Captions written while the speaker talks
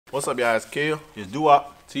What's up, y'all? It's Kell. It's Duwap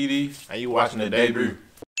TD, and you watching the debut.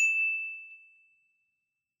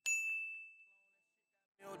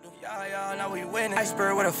 Y'all know we winning.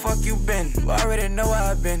 Iceberg, where the fuck you been? Well, I already know where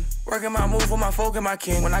I've been. Working my move for my folk and my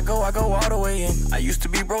kin. When I go all the way in. I used to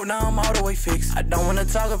be broke, now I'm all the way fixed. I don't wanna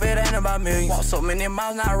talk if it ain't about millions. Walk so many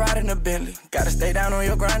miles, not riding a Bentley. Gotta stay down on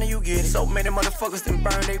your grind and you get it. So many motherfuckers done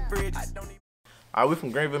burn they bridge. Alright, we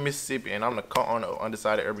from Greenville, Mississippi, and I'm the co-owner of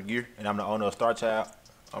Undecided Urban Gear. and I'm the owner of Star Child.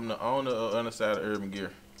 I'm the owner of Undecided Urban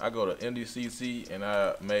Gear. I go to MDCC and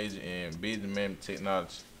I major in business management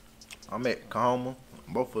technology. I'm at Kahoma.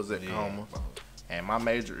 Both of us at Kahoma. And my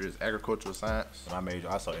major is agricultural science. My major,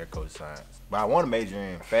 I saw agriculture science, but I want to major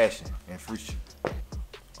in fashion and fruit.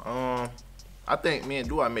 I think me and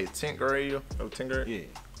Duwap made 10th grade. Oh, 10th grade?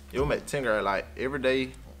 Yeah, We made 10th grade like every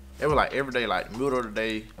day. It was like every day, like middle of the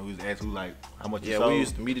day. and we was asking like how much. Yeah, you sold. we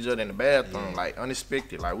used to meet each other in the bathroom, like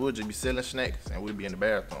unexpected. Like we'll just be selling snacks and we'd be in the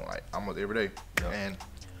bathroom like almost every day. Yep. And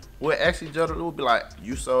we'll ask each other, we'll be like,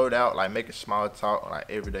 you sold out, like making small talk like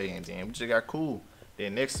every day, and then we just got cool.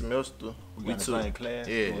 Then next semester we got the same class.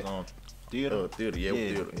 Yeah. It was on theater. Theater, yeah.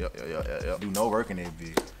 Theater. Yep. Do no work in that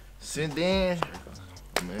bitch. Since then,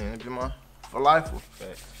 man, it's been my for life.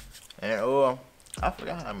 And I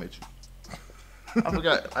forgot how I met you. I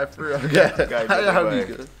forgot. I forgot. How we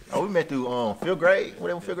good? Oh, we met through 5th grade.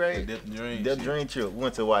 Whatever 5th grade. Death Dream trip. We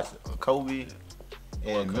went to watch Kobe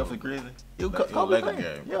and Memphis Grizzlies. It was Kobe Laker game.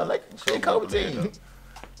 game. Yeah, like Kobe team.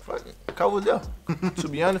 Fucking Kobe was there. To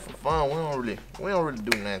be honest, for fun, we don't really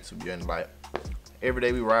do nothing. To be honest, like every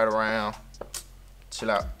day we ride around,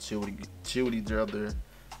 chill with each other,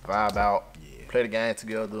 vibe out, play the game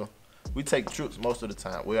together. We take trips most of the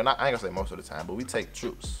time. Well, I ain't gonna say most of the time, but we take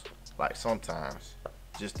trips like sometimes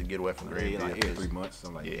just to get away from Greenville. Like every 3 months,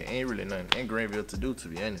 something like that. Ain't really nothing in Greenville to do, to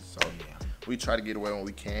be honest. So we try to get away when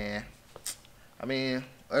we can. I mean,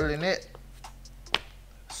 other than that,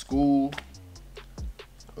 school.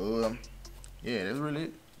 Yeah, that's really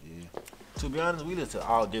it. Yeah. To be honest, we listen to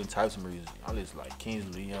all different types of music. I listen to like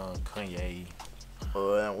Kings Leon, Kanye.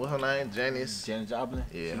 What's her name? Janis Joplin.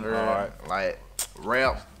 Yeah, King her. Hard, Like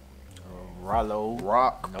rap, Rollo,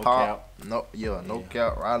 rock, No pop, Cap. no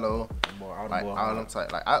cap, Rollo, like all them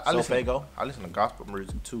type. Like I listen. Sofago. I listen to gospel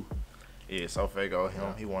music too. Yeah, Sofago.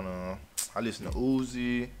 Him. He I listen to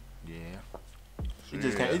Uzi. Yeah. You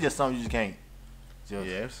just can't. It's just something you just can't.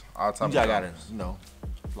 Yes, all type. You just of gotta,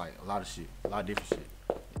 like a lot of shit, a lot of different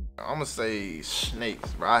shit. I'm gonna say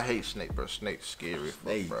snakes, bro. I hate snakes, bro. Snakes scary,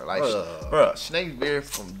 Snakes, bro. Like, bro, snakes vary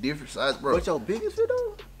from different sides, bro. What's your biggest fear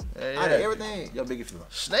though? Yeah. Out of everything, your biggest fear.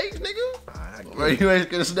 Snakes, nigga. I Bro, you ain't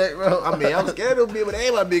scared of snake, bro. I mean, I'm scared of them, but they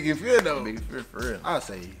ain't my biggest fear though. Biggest fear for real. I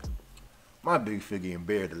say, my biggest fear getting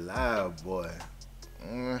buried alive, boy.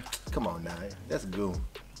 Come on now, that's a good one.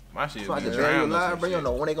 My shit So I be can bury you drowning or alive, some bro. You don't shit.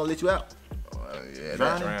 know when they gonna let you out. Yeah,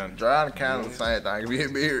 Drowning? Drowning kind of the same thing.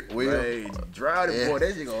 Being buried, Hey, drowning, Yeah. boy,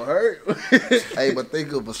 that shit gonna hurt. Hey, but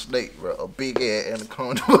think of a snake, bro. A big ass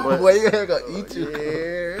anaconda. Boy, you ain't gonna eat you.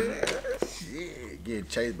 Yeah. Shit, getting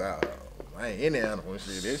chased by. I ain't in the animal and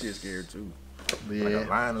shit. That shit scary too. Like a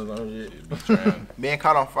lion or some shit. Being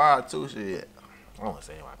caught on fire too, shit. I don't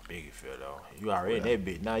say my biggest fear though. You already in that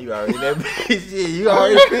bitch. Now you already in that bitch. Shit, you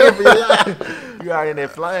already fear for your life. You already in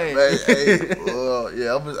that flame. Hey,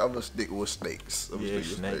 yeah, I'm gonna stick with snakes. Yeah,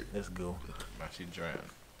 snake. Let's go. My shit drowned.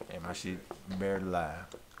 And my shit buried alive.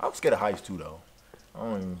 I'm scared of heights too though. I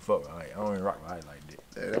don't even fuck with heights. I don't even rock with heights like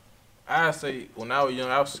that. I say when I was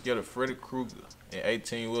young, I was scared of Freddy Krueger and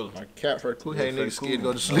 18-wheelers. My cat for quick, hey Yeah, niggas Freddy scared to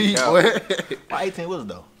go to Krueger. sleep, No boy. Why 18 was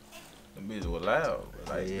though? Them bitches were loud.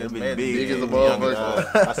 Like, Yeah, them them mad big as a young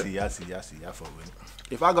motherfucker. dog. I see. I fuck with it.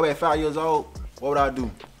 If I go back 5 years old, what would I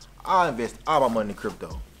do? I'll invest all my money in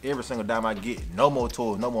crypto. Every single dime I get, no more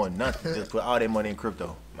tools, no more nothing. Just put all that money in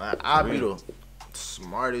crypto. Man, I be the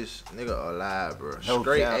smartest nigga alive, bro. No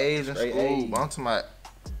Straight cap. A's in Straight school. A's. But I'm talking about,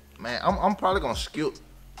 man, I'm probably gonna skip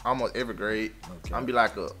almost every grade. Okay. I'm be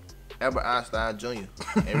like a Albert Einstein Jr.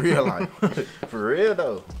 in real life. For real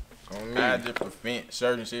though. On I me. just prevent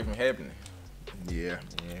certain shit from happening. Yeah,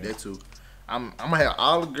 that too. I'm gonna have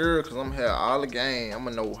all the girls, cause I'm gonna have all the game. I'm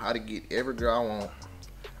gonna know how to get every girl I want.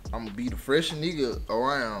 I'm gonna be the freshest nigga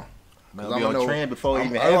around. Man, Cause be I'ma on know, trend before it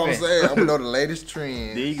even that's what I'm happen. saying. I'm gonna know the latest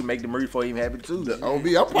trend. Then you can make the movie before it even happen too. The OB,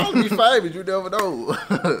 I'll probably be famous. You never know.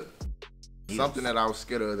 Something that I was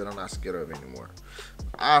scared of that I'm not scared of anymore.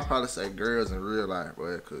 I'd probably say girls in real life,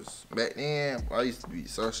 boy, cause back then I used to be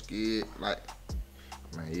so scared. Like,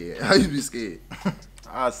 man, yeah, I used to be scared.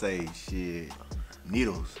 I say shit.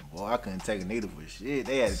 Needles. Boy, I couldn't take a needle for shit.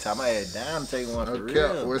 They had to tie my head down to take one for Okay,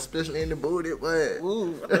 real. well, especially in the booty, boy.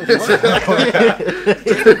 Ooh.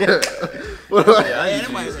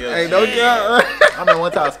 Hey, don't count. I remember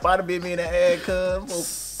one time Spider bit me in the ad,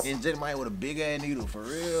 cuz. Injected my head with a big ass needle, for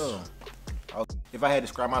real. If I had to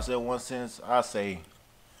describe myself in one sentence, I'd say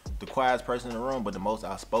the quietest person in the room, but the most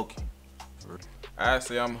outspoken. I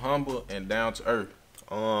say I'm humble and down to earth.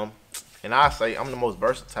 And I say I'm the most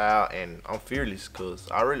versatile and I'm fearless because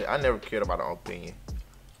I never cared about an opinion.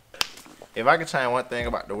 If I could change one thing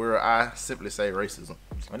about the world, I simply say racism.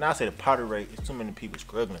 When I say the poverty rate, it's too many people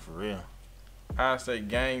struggling for real. I say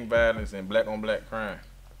gang violence and black on black crime.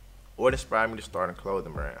 What inspired me to start a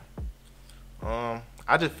clothing brand?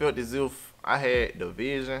 I just felt as if I had the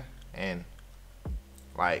vision and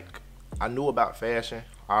like I knew about fashion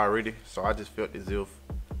already, so I just felt as if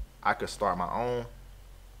I could start my own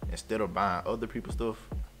instead of buying other people's stuff.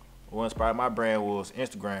 What inspired my brand was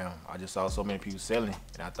Instagram. I just saw so many people selling,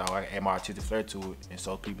 and I thought I could add my artistic flair to it and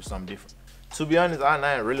show people something different. To be honest, our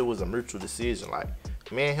name really was a mutual decision. Like,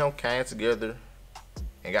 me and him came together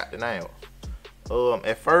and got the name.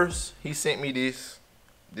 At first, he sent me this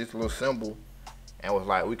little symbol and was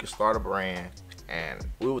like, we could start a brand. And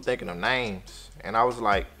we were thinking of names. And I was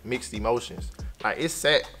like, mixed emotions. Like, it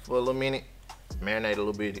sat for a little minute, marinated a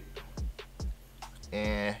little bit,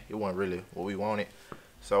 and it wasn't really what we wanted.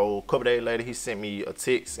 So a couple days later, he sent me a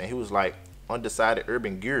text and he was like, undecided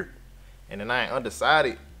urban gear. And the name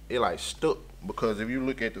undecided, it like stuck, because if you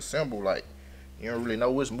look at the symbol, like, you don't really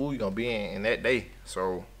know which mood you're gonna be in that day.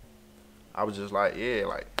 So I was just like, yeah,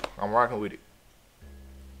 like, I'm rocking with it.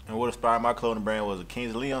 And what inspired my clothing brand was a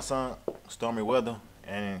Kings Leon song, Stormy Weather.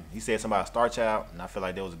 And he said something about Star Child, and I feel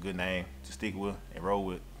like that was a good name to stick with and roll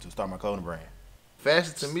with to start my clothing brand.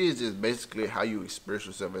 Fashion to me is just basically how you express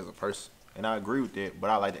yourself as a person. And I agree with that, but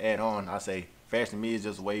I like to add on, I say fashion to me is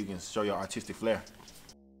just a way you can show your artistic flair.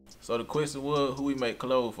 So the question was, who we make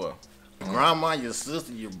clothes for? Grandma, your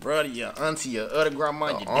sister, your brother, your auntie, your other grandma,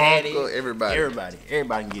 your daddy, daddy. everybody.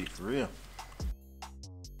 Everybody can get it, for real.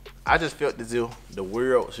 I just felt as if the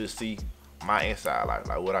world should see my inside life,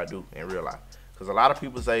 like what I do in real life. Because a lot of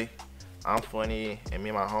people say I'm funny and me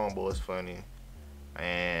and my homeboy's funny.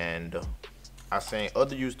 And I seen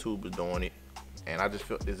other YouTubers doing it. And I just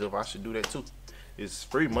felt as if I should do that too. It's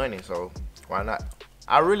free money, so why not?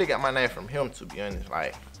 I really got my name from him, to be honest.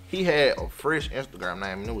 Like, he had a fresh Instagram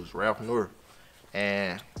name, and it was Ralph Noor.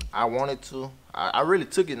 And I wanted to, I really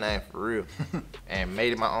took his name for real and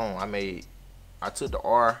made it my own. I took the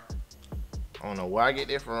R. I don't know where I get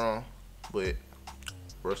that from, but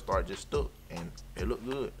Rufstart just stuck and it looked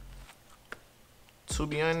good. To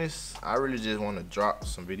be honest, I really just want to drop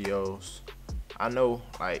some videos. I know,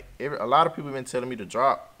 like, a lot of people been telling me to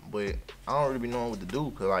drop, but I don't really be knowing what to do,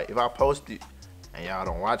 because like, if I post it and y'all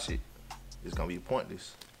don't watch it, it's gonna be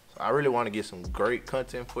pointless. So I really want to get some great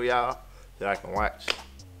content for y'all that I can watch,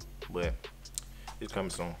 but it's coming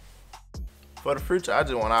soon. For the future, I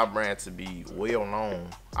just want our brand to be well known.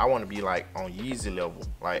 I want to be like on Yeezy level.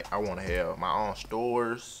 Like, I want to have my own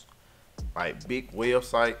stores, like big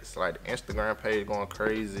websites, like the Instagram page going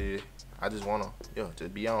crazy. I just want to,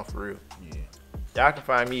 just be on for real. Yeah. Y'all can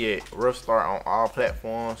find me at Rufstart on all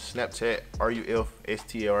platforms: Snapchat,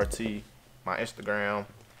 RUFSTART, my Instagram,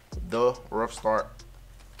 The Rufstart,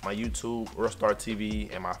 my YouTube, Rufstart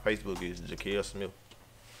TV, and my Facebook is Kell Smith.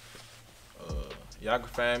 Y'all can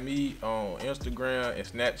find me on Instagram and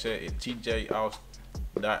Snapchat at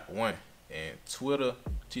TJAustin.1 and Twitter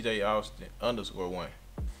TJAustin_1.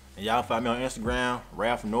 And y'all find me on Instagram,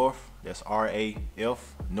 Ralph North, that's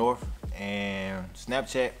R-A-F North, and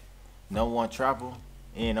Snapchat, #1 Trapper,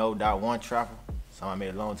 NO.1 Trapper. Something I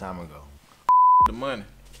made a long time ago. The money.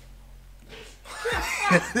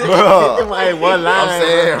 Bro, ain't one line. I'm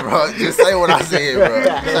saying, bro. Just say what I said, bro.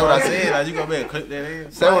 Say what I said. Like, you gonna be able to clip that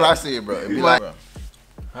in? Say what I said, bro. It be like,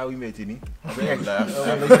 How we met, TD?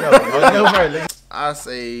 I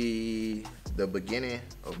say the beginning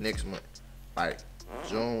of next month, like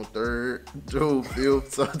June 3rd, June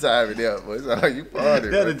 5th, sometime in there. But it's like, you party,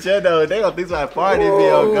 They're bro. the chat though. They gonna think it's like party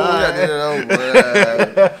video, God.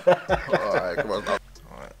 Alright, come on.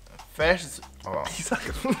 Alright. Fashion. Oh.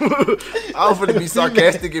 I'm finna be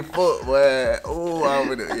sarcastic and fuck, boy. Oh, I'm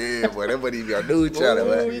finna, yeah, boy. That might even be our new channel,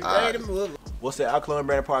 man. Alright. What's that? Our clothing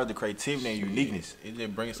brand part of the creativity and uniqueness. It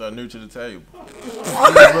just brings something new to the table.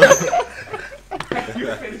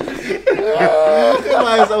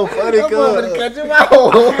 Somebody's so funny, I'm gonna catch him out.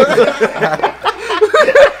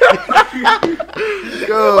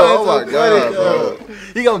 Oh my God, bro.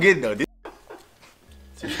 He gonna get it though.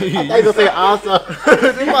 I gonna say awesome.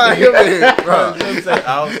 This might hear me, bro. Say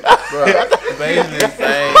awesome, bro. Basically the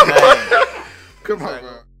same thing. Come on,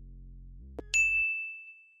 bro.